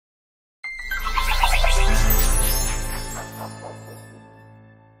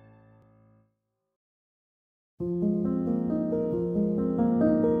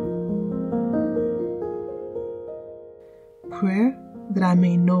that I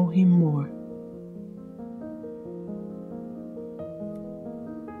may know Him more.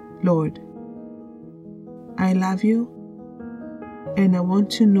 Lord, I love you and I want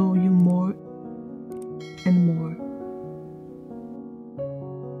to know you more and more.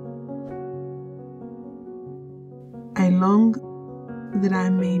 I long that I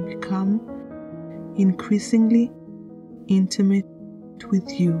may become increasingly intimate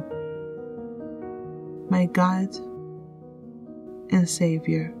with you, my God and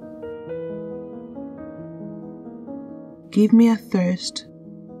Savior. Give me a thirst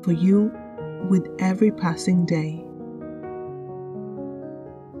for you with every passing day,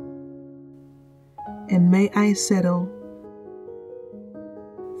 and may I settle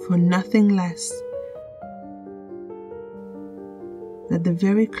for nothing less than the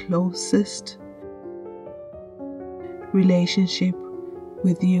very closest relationship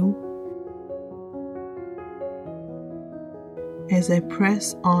with you as I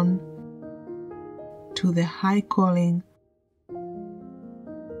press on to the high calling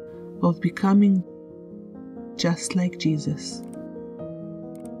of becoming just like Jesus.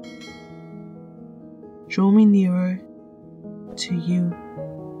 Draw me nearer to you,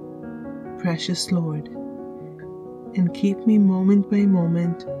 precious Lord, and keep me moment by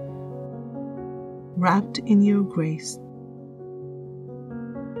moment wrapped in your grace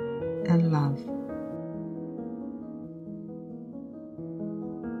and love.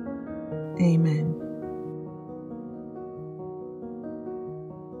 Amen.